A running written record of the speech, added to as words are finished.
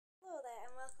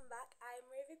welcome back. I'm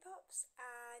Raviepops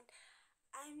and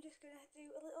I'm just going to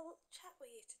do a little chat with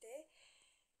you today.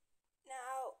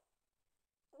 Now,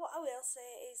 what I will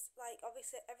say is,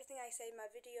 obviously everything I say in my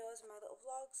videos and my little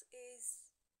vlogs is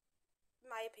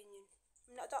my opinion.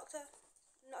 I'm not a doctor,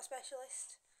 I'm not a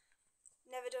specialist,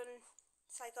 never done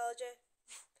psychology,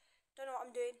 don't know what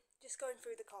I'm doing, just going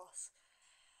through the course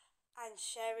and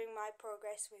sharing my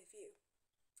progress with you.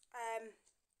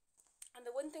 And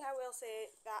the one thing I will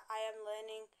say that I am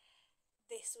learning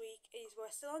this week is we're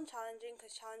still on challenging,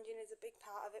 because challenging is a big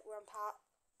part of it. We're on part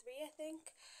 3, I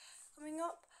think, coming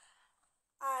up.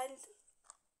 And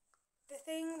the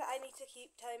thing that I need to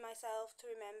keep telling myself to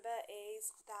remember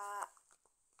is that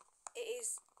it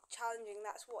is challenging.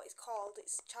 That's what it's called.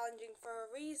 It's challenging for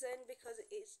a reason, because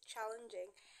it is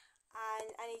challenging.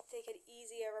 And I need to take an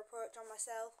easier approach on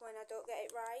myself when I don't get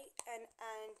it right, and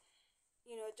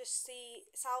just see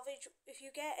salvage. If you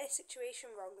get a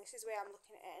situation wrong, this is where I'm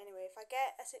looking at it anyway. If I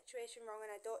get a situation wrong and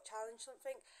I don't challenge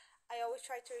something, I always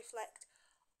try to reflect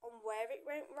on where it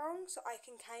went wrong, so I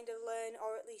can kind of learn,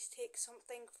 or at least take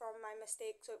something from my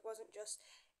mistake, so it wasn't just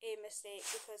a mistake.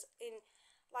 Because in,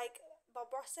 like Bob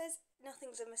Ross says,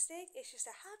 nothing's a mistake, it's just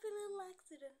a happy little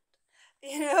accident.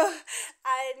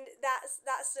 And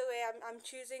that's the way I'm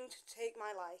choosing to take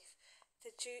my life,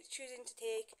 to choosing to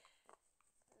take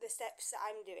the steps that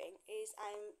I'm doing. Is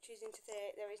I'm choosing to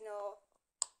say there is no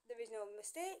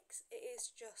mistakes. It is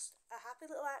just a happy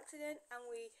little accident, and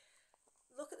we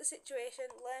look at the situation,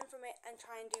 learn from it, and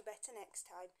try and do better next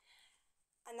time.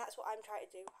 And that's what I'm trying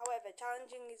to do. However,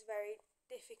 challenging is very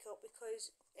difficult,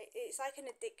 because it's like an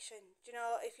addiction. Do you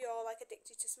know, if you're like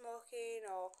addicted to smoking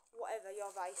or whatever your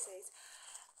vice is,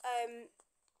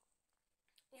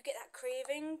 you get that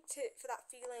craving for that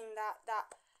feeling, that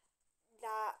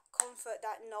comfort,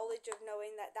 that knowledge of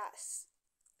knowing that that's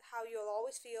how you'll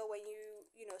always feel when you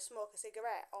smoke a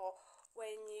cigarette, or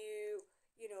when you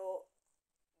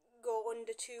go under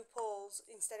 2 poles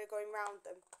instead of going round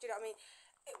them. Do you know what I mean?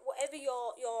 Whatever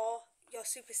your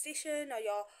superstition, or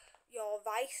your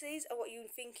vices, or what you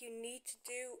think you need to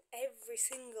do every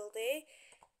single day,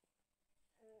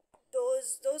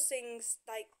 those things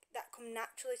like that come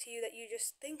naturally to you, that you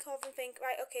just think of and think,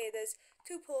 right, okay, there's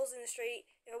 2 poles in the street,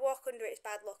 if I walk under it, it's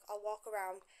bad luck, I'll walk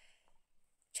around.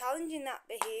 Challenging that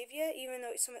behaviour, even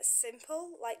though it's something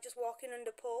simple, like just walking under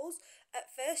poles,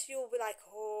 at first you'll be like,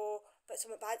 oh, but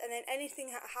something bad, and then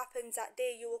anything that happens that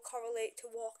day, you will correlate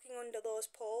to walking under those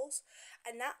poles.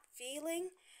 And that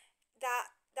feeling,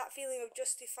 that feeling of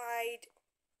justified,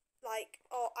 like,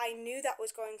 oh, I knew that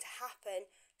was going to happen,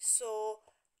 so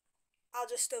I'll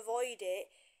just avoid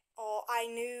it, or I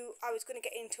knew I was going to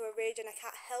get into a rage and I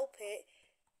can't help it.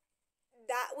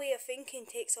 That way of thinking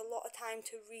takes a lot of time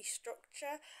to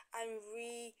restructure and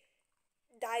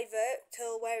divert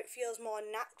to where it feels more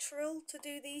natural to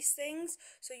do these things.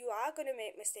 So you are going to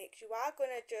make mistakes, you are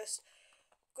going to just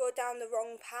go down the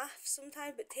wrong path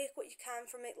sometimes, but take what you can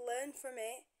from it, learn from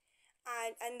it,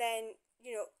 and then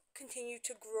continue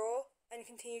to grow and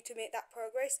continue to make that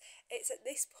progress. It's at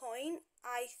this point,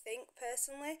 I think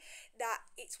personally, that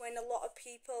it's when a lot of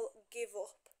people give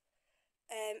up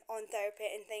on therapy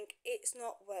and think it's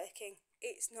not working,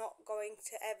 it's not going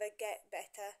to ever get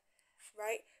better,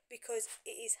 right? Because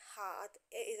it is hard.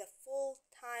 It is a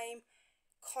full-time,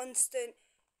 constant.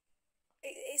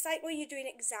 It's like when you're doing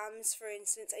exams, for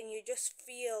instance, and you just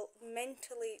feel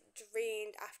mentally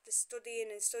drained after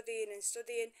studying and studying and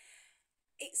studying.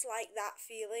 It's like that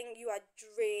feeling. You are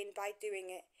drained by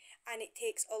doing it, and it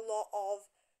takes a lot of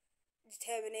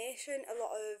determination, a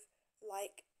lot of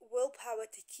willpower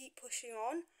to keep pushing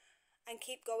on and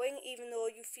keep going, even though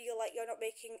you feel like you're not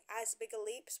making as big a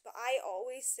leaps. But I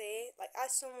always say, like,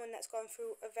 as someone that's gone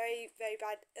through a very, very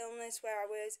bad illness, where I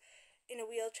was in a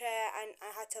wheelchair and I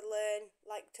had to learn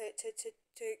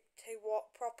to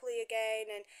walk properly again,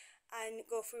 and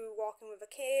go through walking with a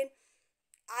cane,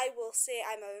 I will say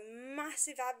I'm a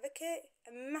massive advocate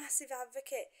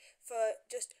for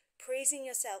just praising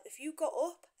yourself. If you got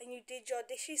up and you did your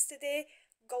dishes today,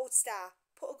 gold star.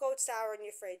 Put a gold star on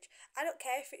your fridge. I don't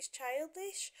care if it's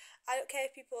childish. I don't care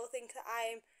if people think that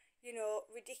I'm,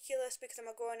 ridiculous because I'm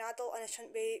a grown adult and I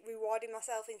shouldn't be rewarding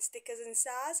myself in stickers and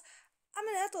stars. I'm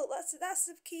an adult. That's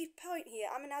the key point here.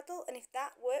 I'm an adult, and if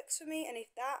that works for me, and if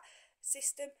that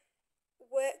system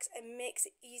works and makes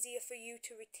it easier for you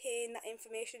to retain that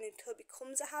information until it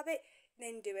becomes a habit,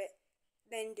 then do it.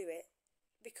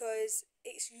 Because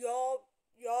it's your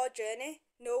journey.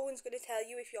 No one's going to tell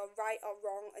you if you're right or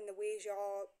wrong in the ways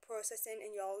you're processing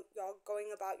and you're going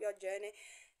about your journey.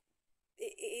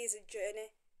 It is a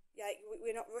journey. Like,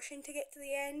 we're not rushing to get to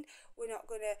the end. We're not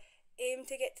going to aim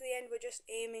to get to the end. We're just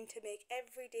aiming to make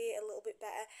every day a little bit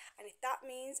better. And if that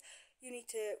means you need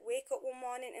to wake up one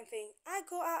morning and think, I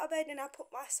got out of bed and I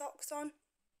put my socks on,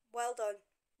 well done.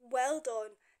 Well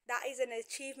done. That is an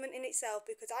achievement in itself,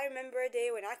 because I remember a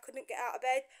day when I couldn't get out of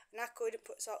bed and I couldn't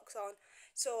put socks on.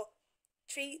 So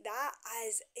treat that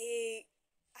as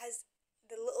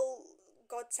the little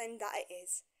godsend that it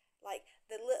is. Like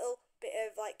the little bit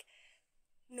of like,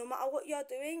 no matter what you're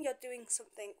doing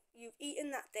something. You've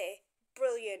eaten that day,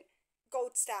 brilliant,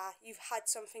 gold star, you've had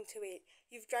something to eat.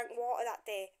 You've drank water that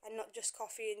day and not just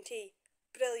coffee and tea,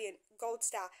 brilliant, gold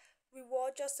star.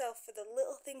 Reward yourself for the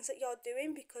little things that you're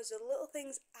doing, because the little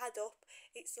things add up.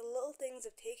 It's the little things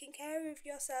of taking care of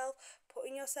yourself,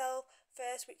 putting yourself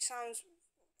first, which sounds,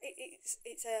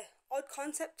 it's a odd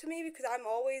concept to me, because I'm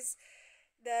always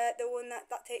the one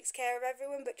that takes care of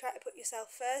everyone, but try to put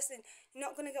yourself first, and you're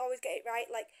not going to always get it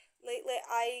right. Like lately,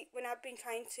 when I've been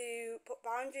trying to put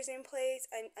boundaries in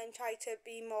place and try to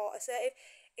be more assertive,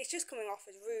 it's just coming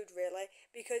off as rude, really,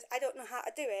 because I don't know how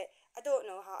to do it. I don't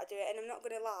know how to do it, and I'm not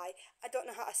going to lie, I don't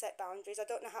know how to set boundaries. I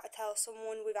don't know how to tell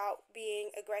someone without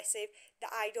being aggressive that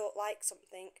I don't like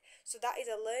something. So that is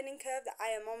a learning curve that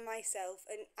I am on myself,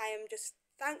 and I am just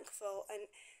thankful and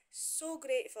so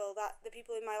grateful that the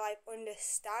people in my life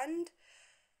understand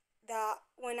that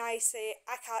when I say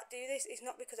I can't do this, it's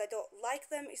not because I don't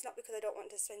like them, it's not because I don't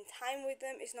want to spend time with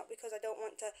them, it's not because I don't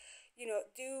want to,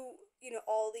 do,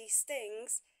 all these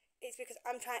things. It's because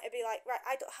I'm trying to be like, right,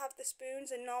 I don't have the spoons,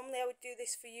 and normally I would do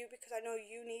this for you because I know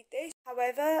you need this.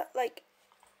 However, like,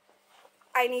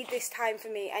 I need this time for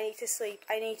me, I need to sleep,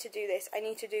 I need to do this, I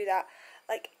need to do that.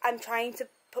 Like, I'm trying to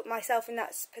put myself in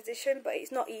that position, but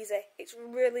it's not easy. It's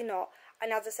really not.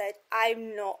 And as I said,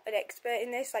 I'm not an expert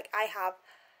in this. Like, I have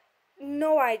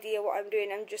no idea what I'm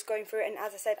doing. I'm just going through it. And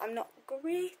as I said, I'm not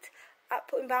great at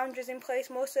putting boundaries in place.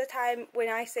 Most of the time when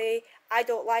I say I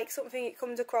don't like something, it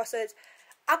comes across as,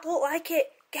 I don't like it,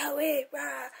 get away,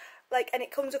 rah. Like, and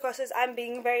it comes across as I'm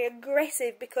being very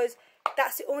aggressive, because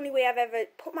that's the only way I've ever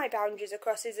put my boundaries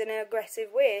across, is in an aggressive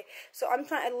way. So I'm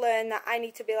trying to learn that I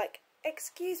need to be like,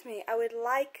 excuse me, I would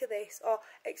like this, or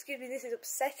excuse me, this is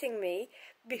upsetting me,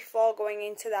 before going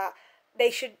into that.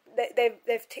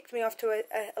 They've ticked me off to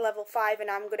a level 5, and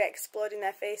I'm going to explode in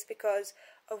their face because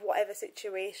of whatever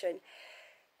situation.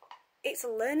 It's a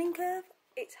learning curve,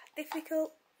 it's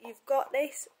difficult, you've got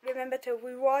this. Remember to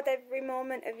reward every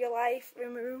moment of your life,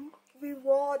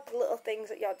 reward the little things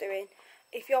that you're doing.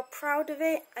 If you're proud of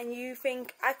it and you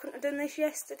think, I couldn't have done this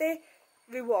yesterday,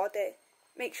 reward it.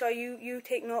 Make sure you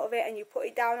take note of it and you put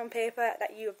it down on paper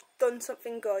that you've done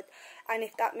something good. And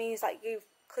if that means like you've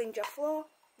cleaned your floor,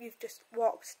 you've just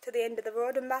walked to the end of the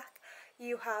road and back,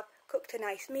 you have cooked a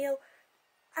nice meal,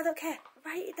 I don't care,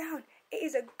 write it down. It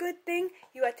is a good thing.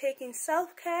 You are taking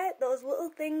self-care. Those little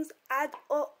things add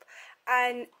up,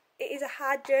 and it is a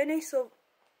hard journey, so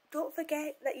don't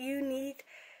forget that you need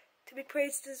to be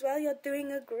praised as well. You're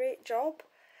doing a great job.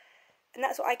 And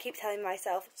that's what I keep telling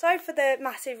myself. Sorry for the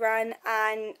massive rant,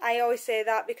 and I always say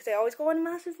that because I always go on a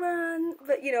massive rant.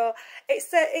 But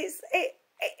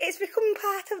it's become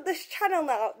part of this channel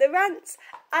now. The rants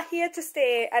are here to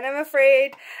stay, and I'm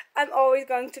afraid I'm always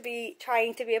going to be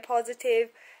trying to be a positive,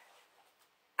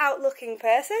 outlooking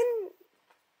person.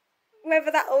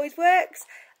 Whether that always works,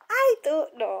 I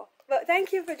don't know. But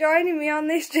thank you for joining me on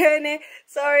this journey.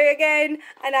 Sorry again,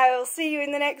 and I will see you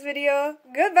in the next video.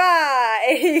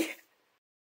 Goodbye!